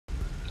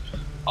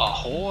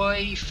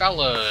Ahoy,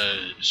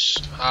 fellas!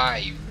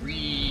 I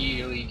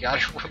really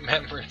gotta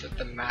remember that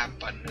the map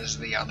button is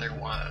the other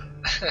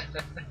one.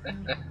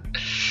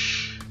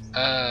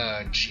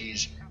 Oh,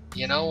 jeez.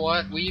 You know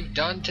what we've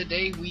done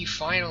today? We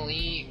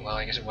finally... Well,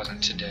 I guess it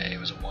wasn't today, it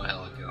was a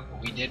while ago.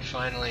 But we did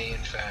finally, in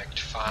fact,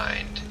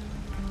 find...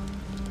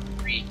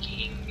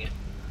 freaking...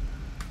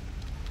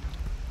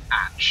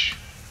 patch.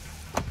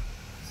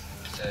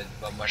 The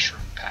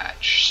mushroom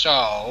patch.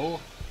 So...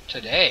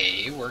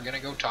 today, we're gonna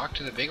go talk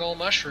to the big old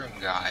mushroom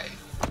guy.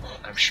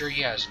 I'm sure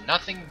he has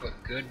nothing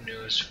but good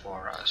news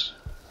for us.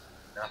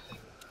 Nothing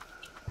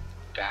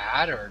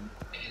bad or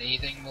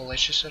anything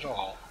malicious at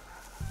all.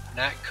 And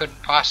that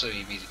couldn't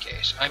possibly be the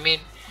case. I mean,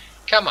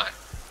 come on.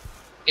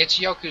 It's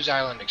Yoku's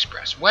Island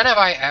Express. When have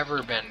I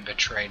ever been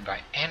betrayed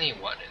by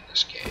anyone in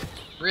this game?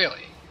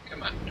 Really?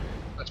 Come on.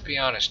 Let's be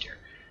honest here.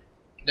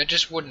 That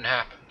just wouldn't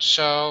happen.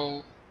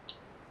 So...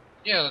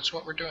 yeah, that's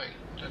what we're doing.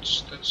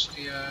 That's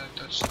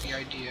the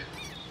idea.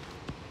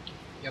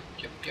 Yep.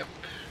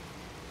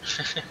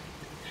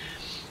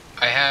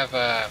 I have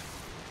I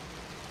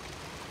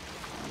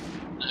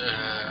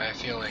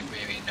feel like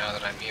maybe now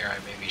that I'm here, I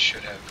maybe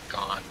should have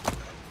gone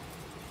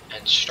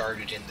and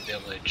started in the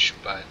village,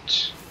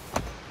 but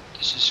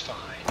this is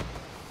fine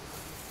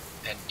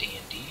and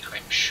dandy.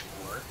 I'm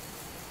sure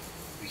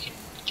we can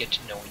get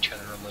to know each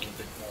other a little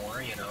bit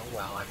more, you know,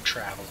 while I'm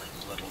traveling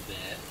a little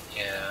bit.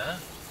 Yeah.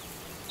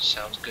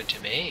 Sounds good to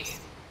me.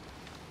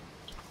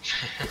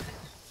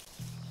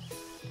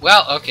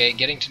 Well, okay,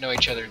 getting to know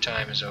each other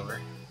time is over.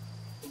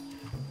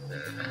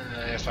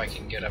 If I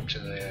can get up to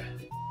the...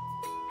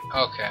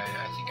 okay,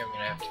 I think I'm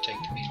gonna have to take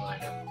the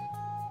beeline up.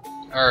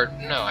 Or,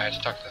 no, I have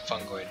to talk to the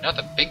fungoid. Not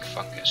the big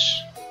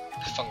fungus.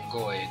 The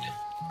fungoid.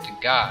 The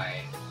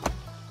guy.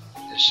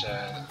 This,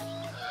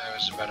 I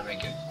was about to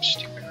make a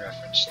stupid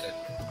reference that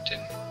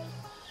didn't...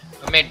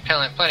 it made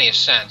plenty of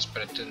sense,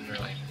 but it didn't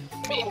really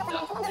mean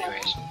nothing.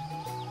 Anyways.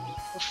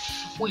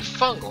 We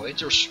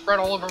fungoids are spread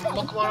all over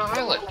Mokumana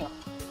Island.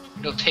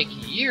 It'll take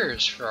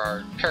years for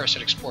our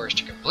parasitic spores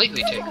to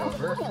completely take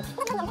over.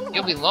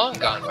 You'll be long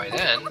gone by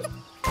then.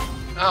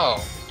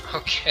 Oh,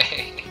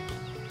 okay.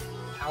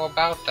 How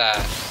about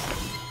that?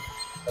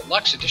 The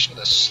luxe addition to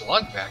the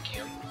slug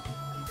vacuum.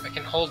 I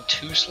can hold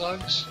 2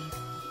 slugs?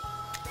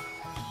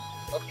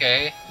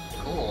 Okay,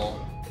 cool.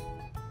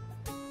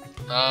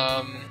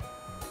 How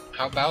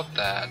about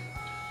that?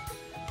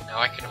 Now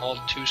I can hold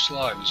 2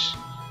 slugs.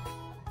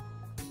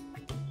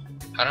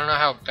 I don't know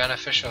how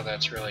beneficial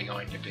that's really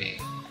going to be.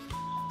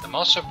 I'm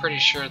also pretty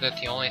sure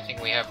that the only thing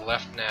we have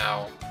left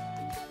now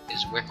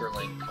is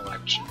wickerling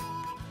collection,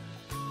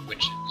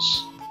 which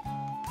is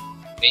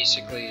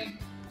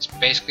it's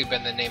basically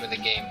been the name of the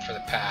game for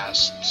the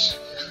past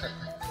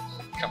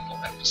couple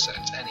of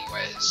episodes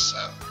anyways,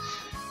 so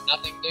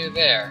nothing new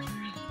there.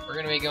 We're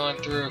going to be going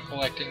through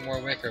collecting more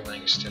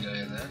wickerlings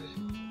today then.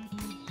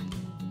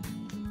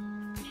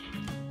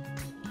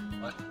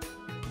 What?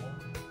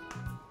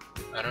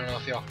 I don't know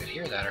if y'all could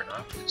hear that or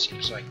not, but it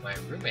seems like my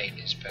roommate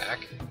is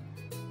back.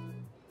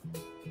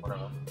 One of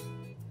them.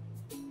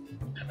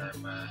 And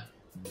I'm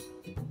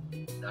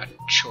not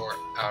sure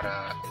how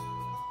to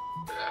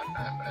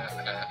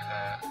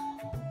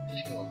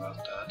feel about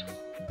that.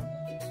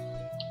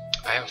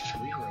 I have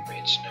 3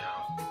 roommates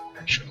now,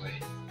 actually.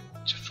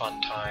 It's a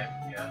fun time,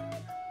 yeah.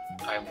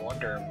 I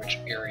wonder which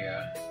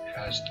area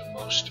has the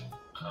most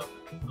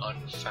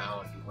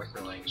unfound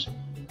wickerlings.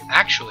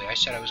 Actually, I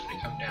said I was going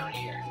to come down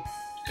here.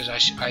 Because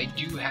I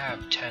do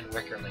have 10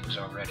 wickerlings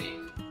already,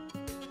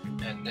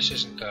 and this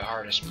isn't the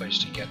hardest place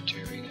to get to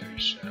either,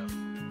 so...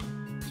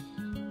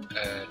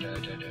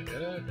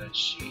 let's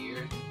see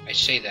here. I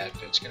say that,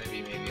 but it's going to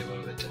be maybe a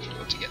little bit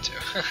difficult to get to.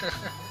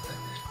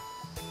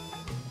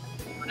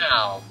 For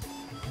now,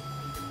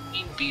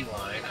 in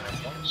beeline, I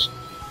want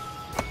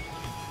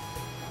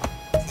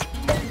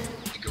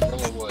the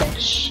Gorilla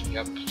Woods.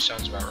 Yep,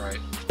 sounds about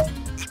right.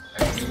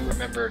 I do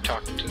remember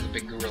talking to the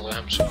big gorilla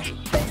himself.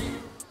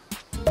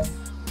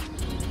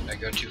 I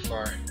go too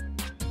far.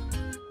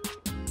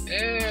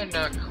 And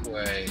not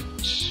quite.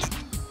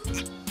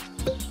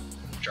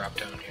 Drop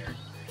down here.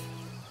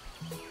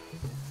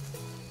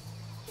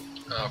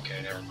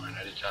 Okay, never mind.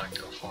 I did not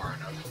go far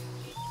enough.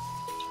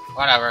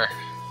 Whatever.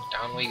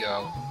 Down we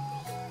go.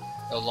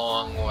 The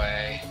long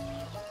way.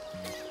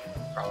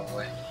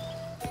 Probably.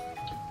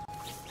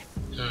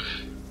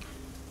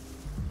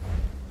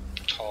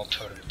 Tall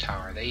totem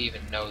tower. They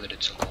even know that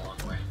it's a long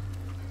way.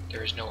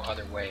 There is no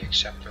other way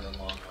except for the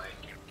long way.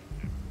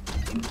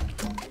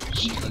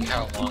 See, look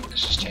how long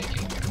this is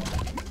taking.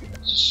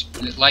 This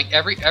is, like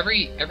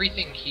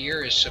everything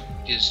here is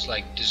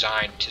like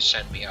designed to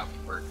send me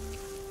upward.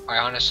 I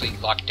honestly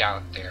lucked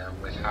out there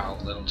with how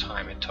little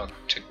time it took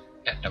to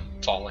end up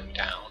falling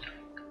down.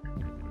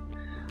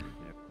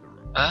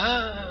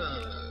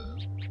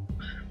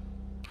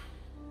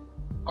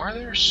 Are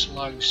there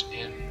slugs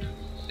in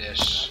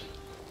this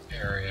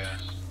area?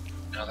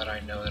 Now that I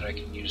know that I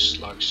can use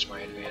slugs to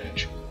my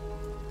advantage.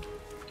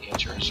 The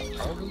answer is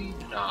probably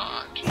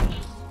not.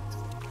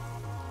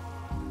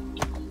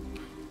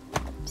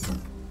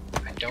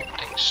 I don't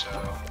think so...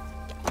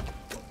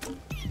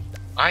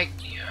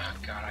 yeah,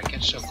 God, I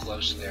get so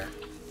close there.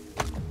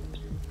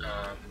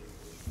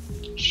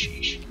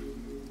 Sheesh.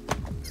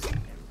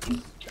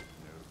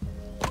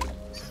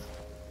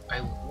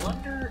 I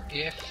wonder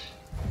if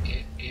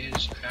it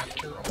is,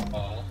 after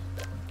all,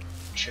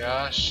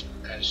 just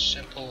as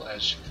simple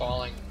as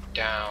falling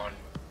down.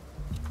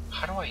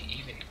 How do I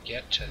even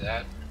get to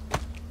that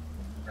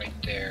right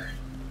there?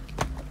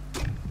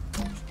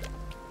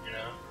 You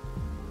know?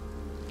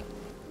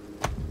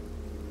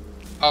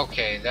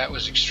 Okay, that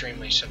was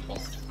extremely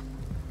simple.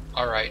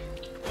 Alright.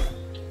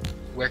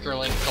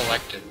 Wickerling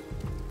collected.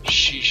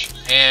 Sheesh.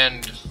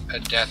 And a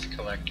death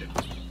collected.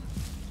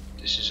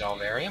 This is all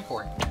very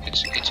important.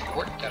 It's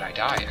important that I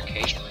die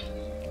occasionally.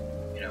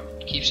 You know,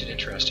 it keeps it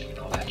interesting and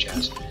all that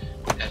jazz.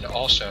 And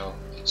also,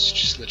 it's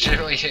just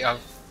legitimately a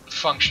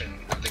function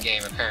of the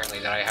game, apparently,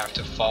 that I have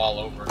to fall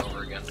over and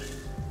over again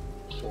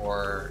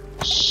for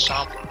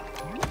something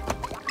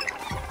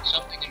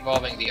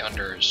involving the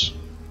unders.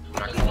 I'm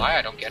not gonna lie,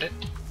 I don't get it.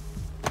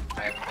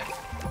 I haven't paid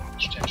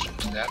much attention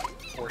to that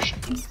portion.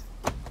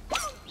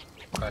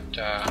 But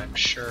I'm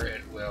sure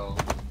it will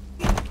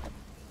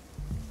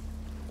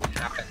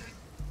happen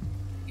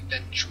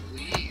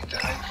eventually,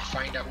 that I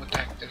find out what the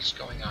heck is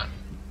going on.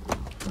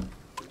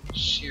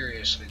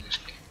 Seriously, this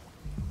game.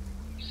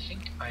 I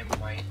think I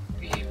might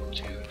be able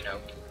to...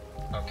 Nope.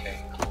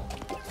 Okay, cool.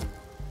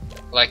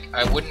 Like,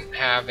 I wouldn't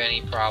have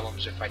any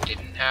problems if I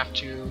didn't have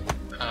to,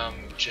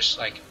 just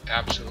like,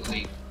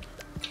 absolutely,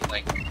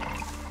 like,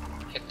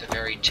 hit the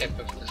very tip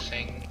of the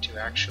thing to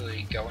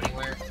actually go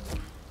anywhere.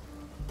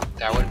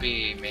 That would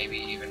be maybe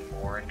even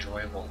more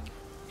enjoyable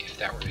if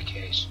that were the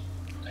case.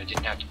 I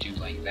didn't have to do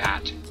like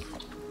that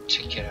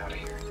to get out of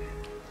here.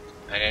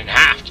 I didn't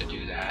have to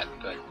do that,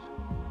 but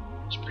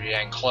it's pretty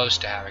dang close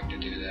to having to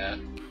do that.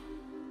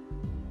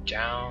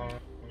 Down.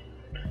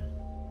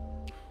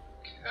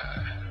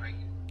 How do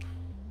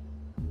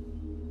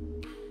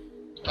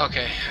I...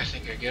 Okay, I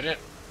think I get it.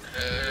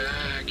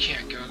 I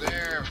can't go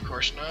there, of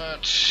course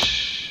not.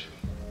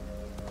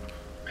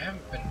 I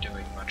haven't been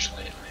doing much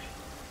lately.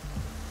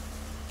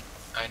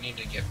 I need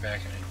to get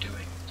back into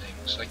doing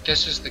things. Like,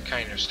 this is the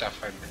kind of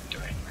stuff I've been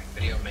doing. Like,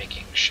 video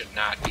making should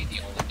not be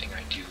the only thing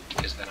I do,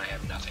 because then I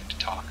have nothing to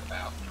talk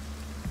about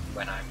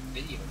when I'm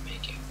video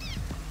making.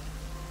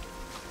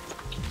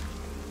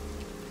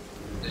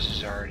 This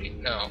is already...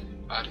 No,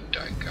 I'm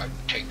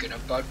taking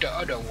about the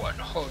other one.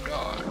 Hold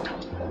on.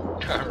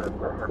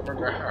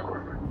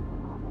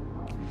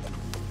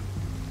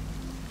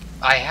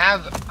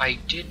 I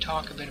did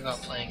talk a bit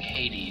about playing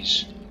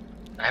Hades.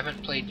 I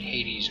haven't played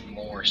Hades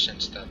more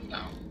since then,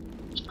 though.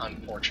 It's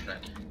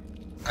unfortunate.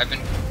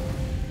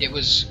 It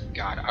was,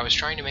 God, I was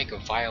trying to make a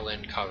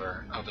violin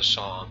cover of a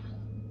song,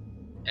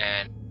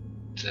 and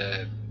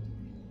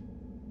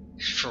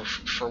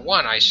for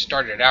one, I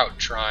started out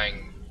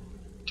trying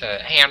to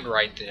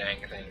handwrite the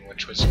dang thing,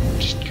 which was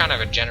just kind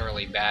of a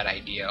generally bad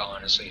idea,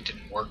 honestly. It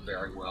didn't work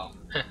very well.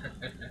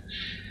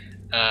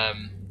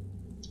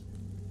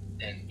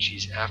 And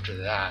geez, after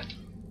that,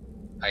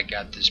 I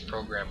got this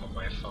program on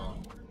my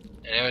phone,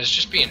 and it was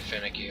just being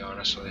finicky,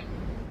 honestly.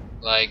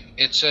 Like,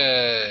 it's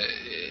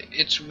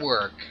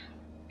work.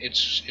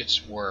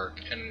 It's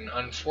work, and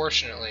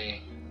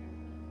unfortunately,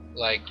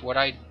 like, what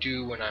I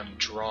do when I'm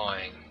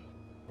drawing,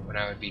 when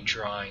I would be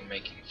drawing,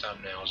 making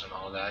thumbnails and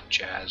all that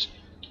jazz,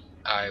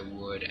 I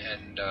would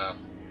end up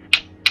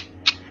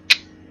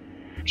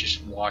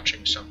just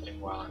watching something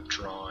while I'm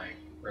drawing,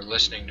 or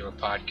listening to a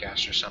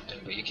podcast or something,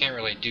 but you can't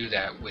really do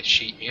that with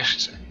sheet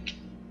music,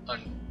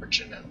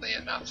 unfortunately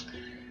enough.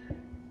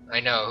 I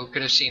know, who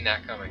could have seen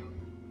that coming?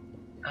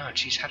 Oh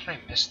jeez, how did I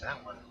miss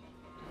that one?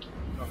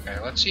 Okay,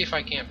 let's see if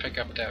I can't pick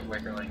up that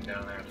wickerling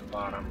down there at the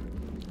bottom.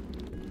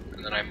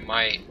 And then I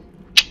might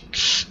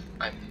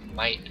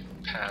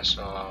pass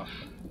off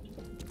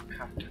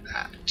after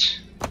that.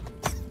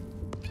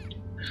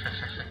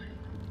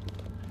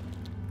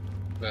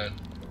 But,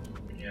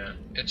 yeah,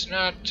 it's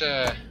not,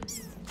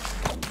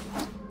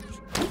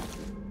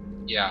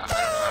 yeah, I don't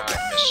know how I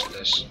missed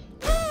this.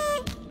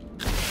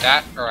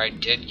 That, or I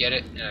did get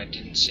it, and I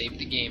didn't save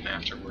the game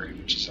afterward,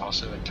 which is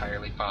also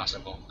entirely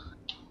possible.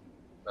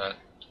 But,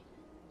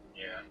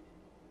 yeah.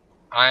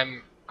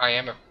 I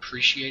am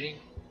appreciating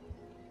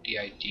the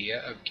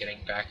idea of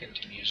getting back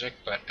into music,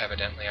 but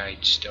evidently I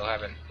still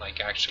haven't, like,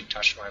 actually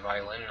touched my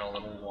violin in a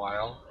little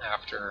while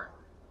after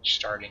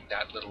starting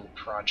that little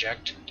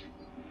project.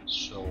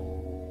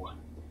 So,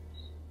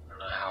 I don't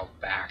know how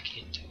back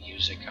into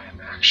music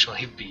I'm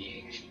actually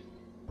being.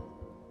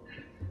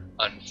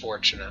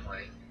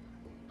 Unfortunately.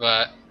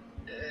 But,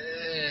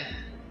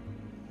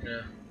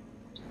 yeah,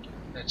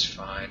 it's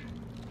fine.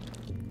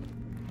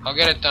 I'll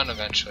get it done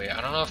eventually.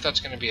 I don't know if that's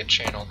going to be a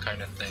channel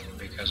kind of thing,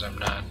 because I'm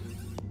not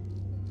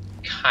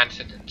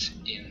confident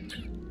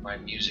in my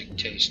music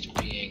taste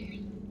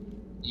being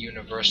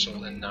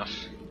universal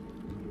enough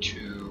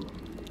to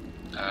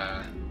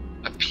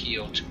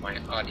appeal to my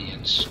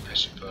audience, I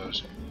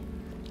suppose.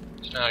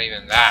 It's not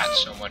even that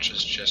so much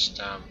as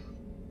just,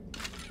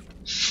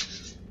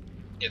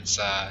 it's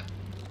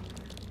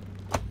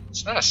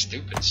It's not a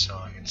stupid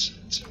song. It's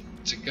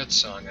a good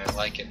song. I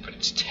like it, but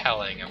it's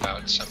telling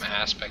about some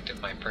aspect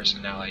of my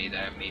personality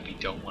that I maybe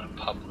don't want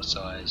to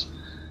publicize.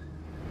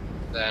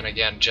 Then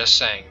again, just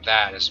saying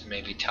that is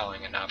maybe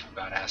telling enough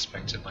about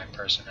aspects of my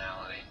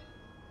personality.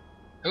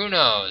 Who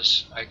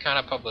knows? I kind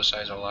of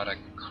publicize a lot of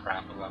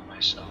crap about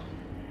myself.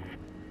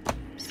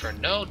 For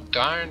no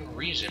darn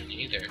reason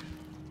either.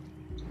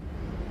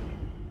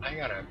 I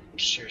gotta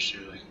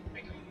seriously like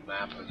make a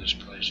map of this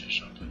place or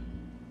something.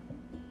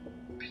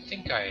 I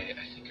think I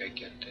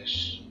get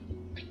this.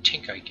 I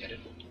think I get it.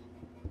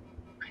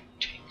 I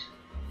think.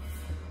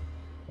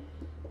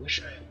 I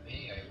wish I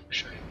may, I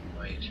wish I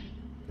might.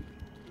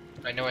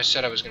 I know I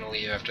said I was gonna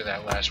leave after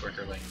that last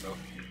wickerling vote.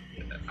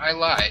 I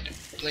lied,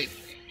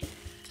 blatantly.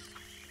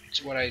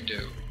 It's what I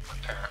do,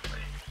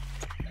 apparently.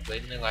 I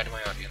blatantly lie to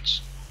my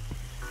audience.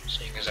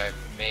 Seeing as I've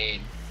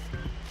made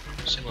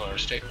similar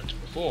statements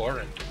before,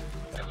 and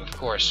have of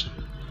course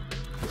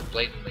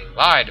blatantly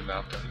lied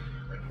about them.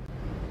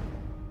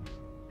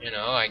 You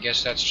know, I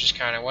guess that's just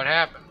kind of what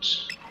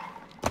happens.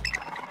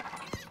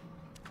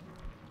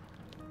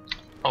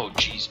 Oh,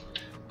 jeez.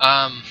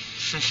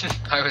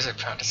 I was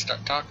about to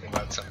start talking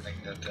about something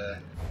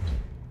that,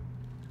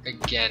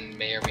 again,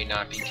 may or may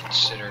not be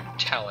considered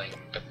telling,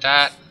 but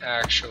that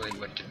actually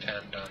would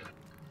depend on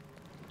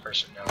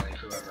personality of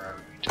whoever I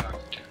would be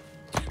talking to.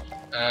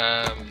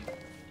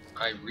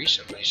 I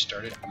recently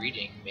started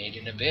reading Made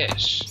in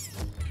Abyss,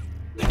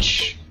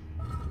 which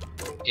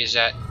is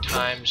at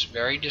times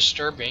very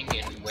disturbing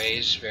in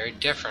ways very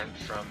different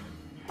from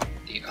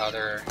the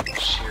other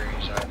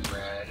series I've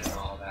read and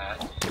all that,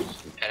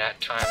 and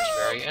at times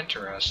very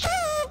interesting.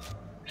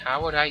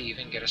 How would I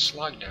even get a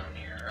slug down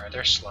here? Are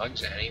there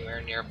slugs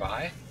anywhere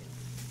nearby?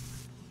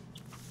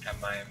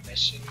 Am I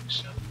missing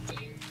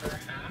something,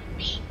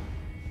 perhaps?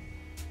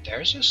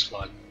 There's a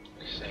slug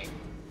thing.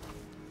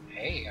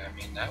 Hey, I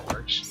mean, that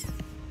works.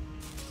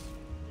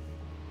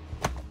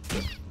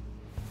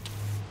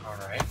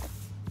 Alright.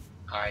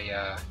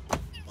 Here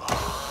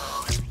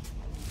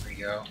we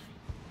go.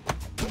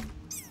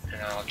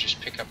 And I'll just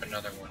pick up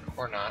another one,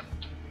 or not.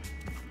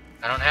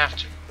 I don't have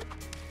to.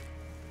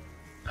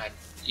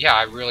 Yeah,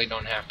 I really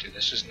don't have to.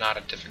 This is not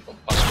a difficult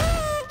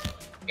puzzle.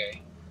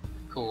 Okay,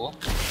 cool.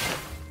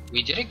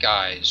 We did it,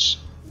 guys.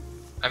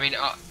 I mean,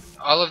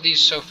 all of these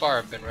so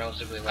far have been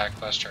relatively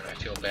lackluster, and I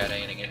feel bad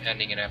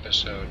ending an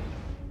episode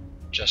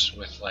just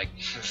with, like,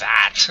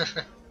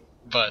 that.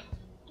 But,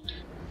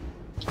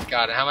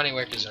 God, how many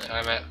wickers?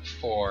 I'm at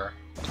 4.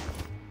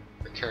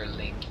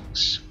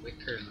 Wickerlings.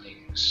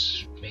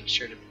 Wickerlings. Make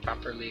sure to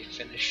properly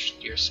finish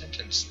your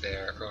sentence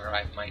there, or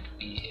I might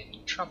be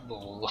in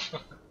trouble.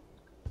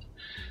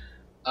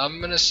 I'm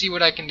gonna see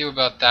what I can do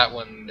about that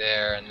one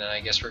there, and then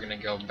I guess we're gonna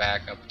go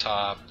back up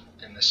top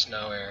in the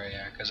snow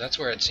area, because that's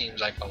where it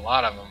seems like a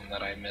lot of them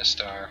that I missed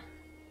are.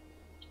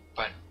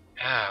 But,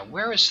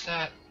 where is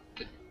that?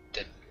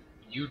 The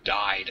you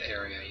died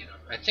area, you know?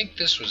 I think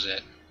this was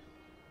it.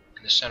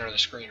 In the center of the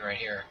screen right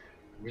here.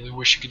 I really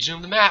wish you could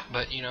zoom the map,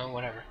 but, you know,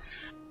 whatever.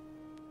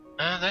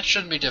 That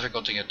shouldn't be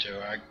difficult to get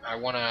to. I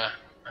wanna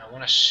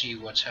see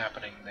what's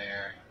happening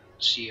there.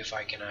 See if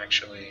I can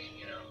actually,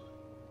 you know,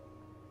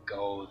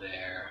 go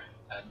there.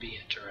 That'd be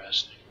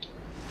interesting.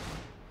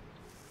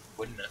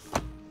 Wouldn't it?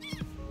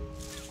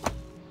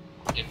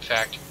 In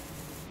fact,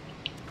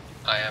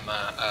 I am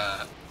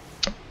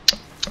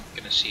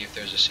gonna see if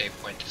there's a save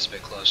point that's a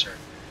bit closer.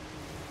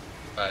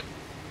 But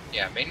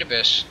yeah, Made in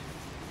Abyss,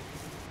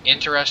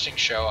 interesting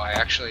show. I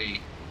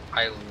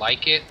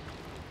like it.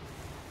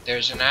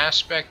 There's an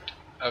aspect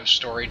of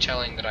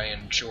storytelling that I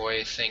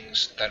enjoy,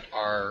 things that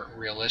are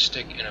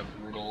realistic in a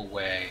brutal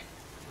way,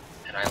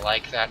 and I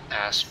like that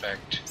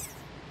aspect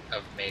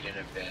of Made in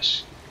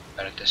Abyss.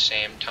 But at the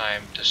same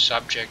time, the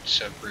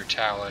subjects of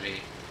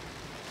brutality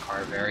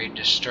are very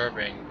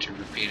disturbing to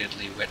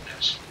repeatedly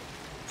witness.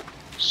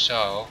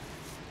 So,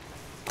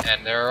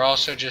 and there are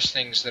also just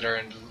things that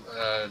are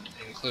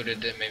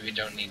included that maybe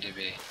don't need to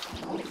be,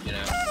 you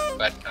know.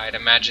 But I'd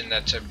imagine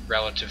that's a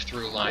relative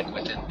through line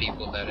within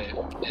people that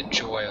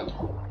enjoy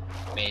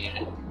Made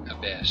in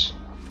Abyss.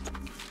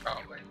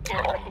 Probably.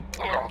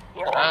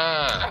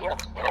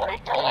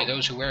 Only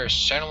those who wear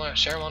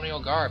ceremonial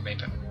garb may.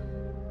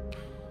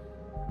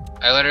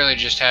 I literally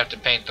just have to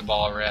paint the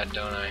ball red,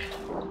 don't I?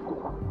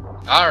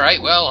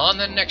 Alright, well, on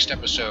the next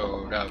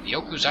episode of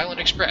Yoku's Island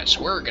Express,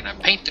 we're gonna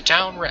paint the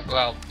town red.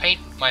 Well,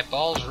 paint my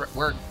balls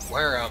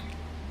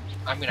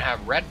I'm gonna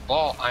have red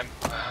ball.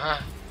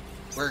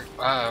 We're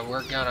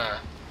gonna.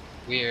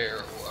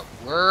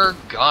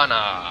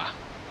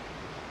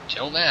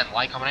 Till then,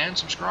 like, comment, and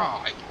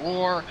subscribe,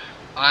 or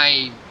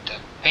the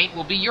paint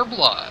will be your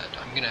blood.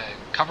 I'm gonna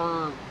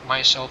cover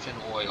myself in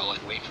oil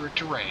and wait for it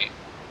to rain.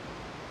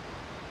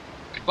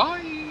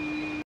 Goodbye!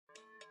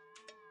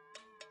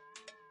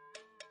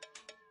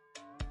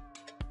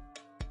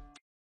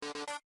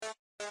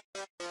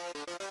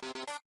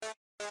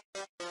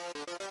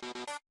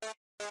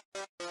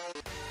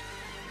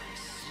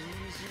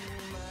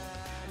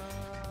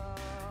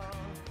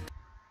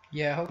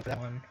 Yeah, I hope that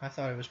one. I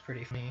thought it was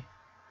pretty funny.